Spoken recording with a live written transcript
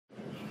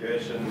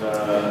Gertjan,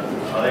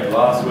 I think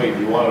last week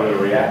you wanted a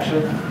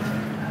reaction.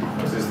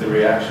 Was this the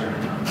reaction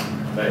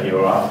that you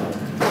were after?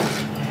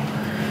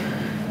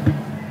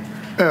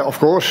 Of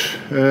course,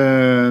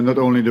 not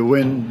only the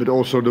win, but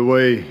also the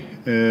way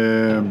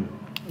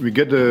we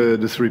get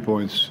the 3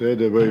 points.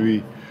 The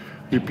way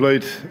we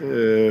played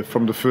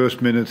from the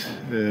first minute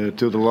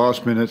till the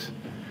last minute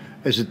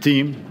as a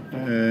team.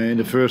 In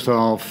the first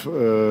half,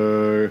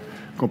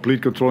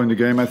 complete controlling the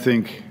game, I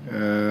think.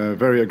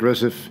 Very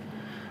aggressive,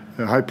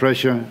 high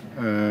pressure,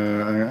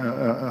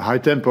 high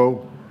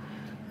tempo.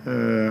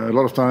 A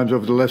lot of times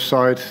over the left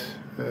side.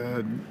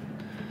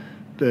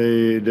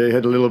 They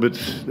had a little bit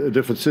a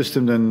different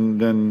system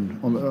than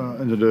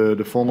under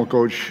the former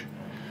coach,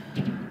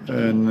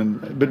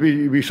 but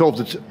we solved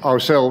it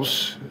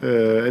ourselves,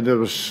 and that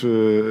was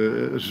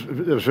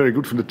very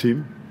good for the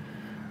team.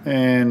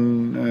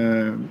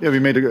 And we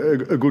made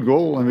a good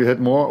goal, and we had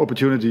more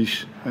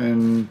opportunities.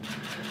 And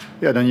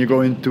then you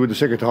go into the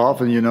second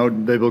half, and you know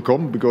they will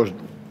come because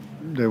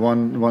they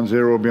won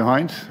 1-0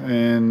 behind,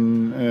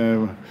 and.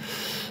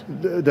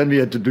 Then we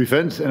had to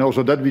defend, and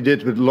also that we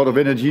did with a lot of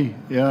energy.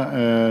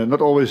 Not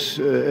always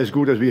as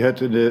good as we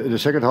had in the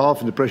second half,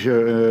 and the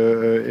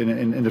pressure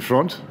in the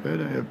front.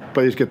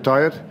 Players get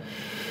tired,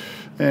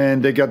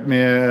 and they got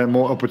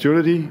more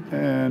opportunity.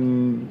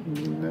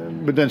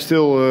 But then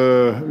still,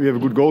 we have a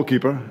good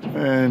goalkeeper,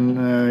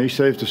 and he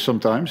saved us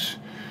sometimes.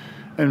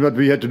 And what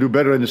we had to do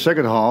better in the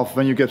second half,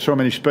 when you get so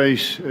many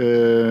space,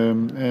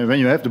 when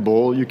you have the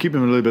ball, you keep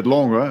him a little bit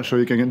longer, so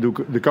you can do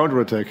the counter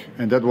attack,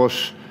 and that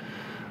was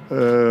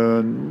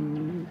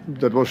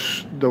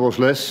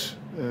less.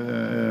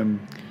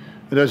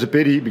 That's a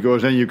pity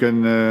because then you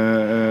can.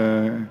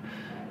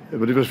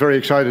 But it was very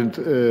exciting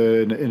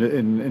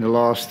in the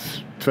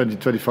last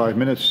 20-25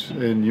 minutes,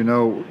 and you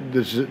know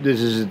this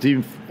is a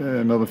team,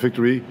 Melbourne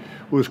Victory,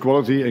 who is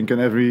quality and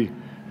can every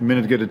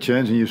minute get a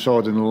chance, and you saw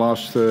it in the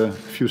last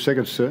few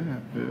seconds. A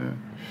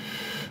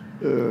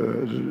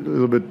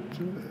little bit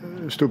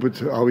stupid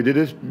how we did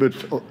it, but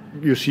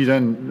you see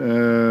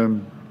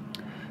then.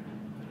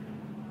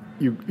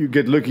 You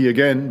get lucky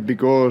again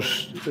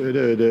because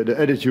the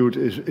attitude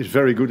is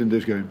very good in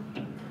this game.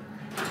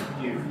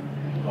 You've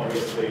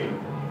obviously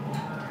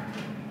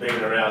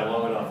been around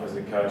long enough as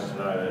a coach to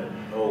know that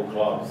all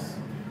clubs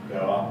go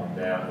up and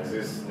down. Is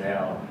this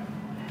now,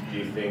 do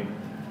you think,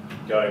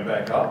 going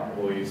back up,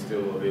 or are you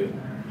still a bit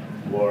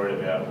worried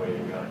about where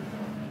you're going?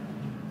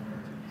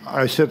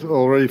 I said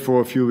already for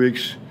a few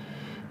weeks,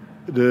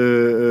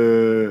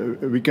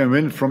 we can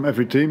win from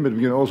every team, but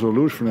we can also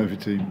lose from every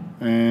team.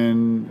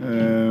 And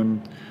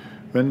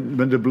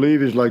when the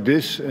belief is like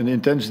this, and the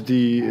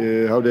intensity,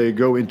 how they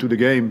go into the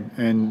game,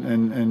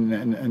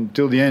 and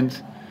till the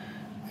end,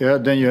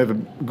 then you have a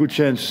good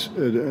chance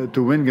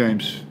to win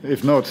games.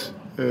 If not,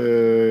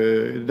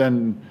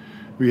 then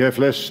we have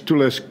too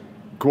less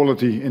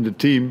quality in the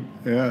team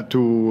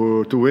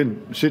to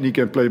win. Sydney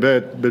can play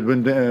bad, but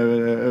win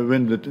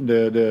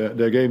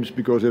their games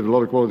because they have a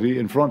lot of quality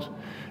in front.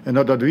 And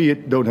not that we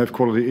don't have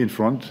quality in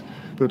front,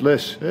 but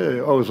less.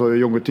 Also a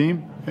younger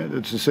team.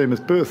 It's the same as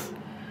Perth.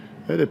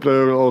 They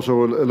play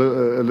also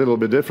a little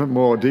bit different,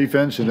 more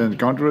defense and then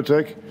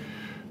counter-attack.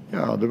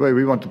 The way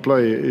we want to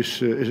play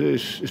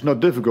is not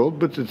difficult,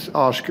 but it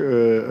asks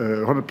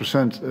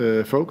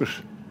 100%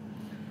 focus.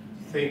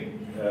 I think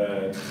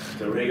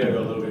Dorigo got a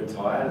little bit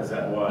tired. Is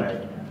that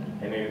why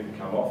he needed to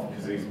come off?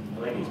 Because I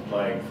think he's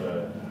playing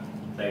for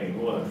maybe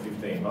more than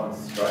 15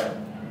 months straight.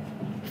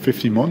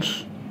 15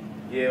 months?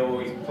 Yeah, well,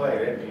 he's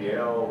played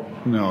NPL.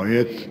 No,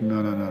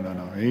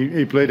 no.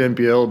 He played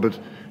NPL, but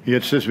he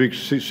had 6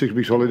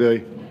 weeks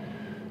holiday.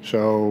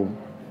 So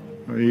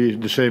he's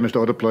the same as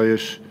the other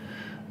players.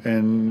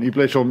 And he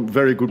played some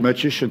very good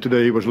matches, and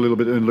today he was a little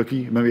bit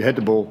unlucky when we had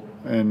the ball.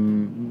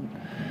 And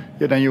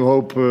then you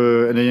hope,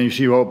 and then you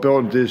see how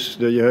important it is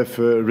that you have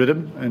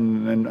rhythm.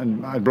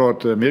 And I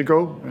brought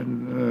Mirko,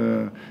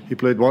 and he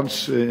played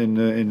once in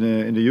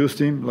the youth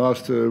team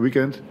last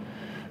weekend.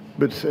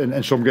 But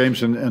and some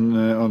games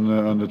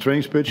on the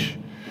training pitch,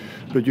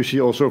 but you see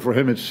also for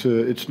him it's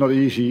not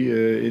easy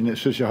in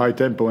such a high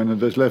tempo and at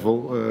this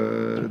level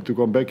to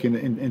come back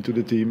into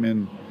the team,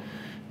 and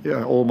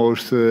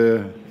almost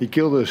he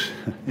killed us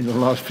in the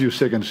last few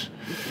seconds.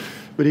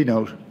 But he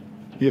knows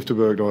he has to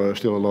work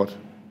still a lot.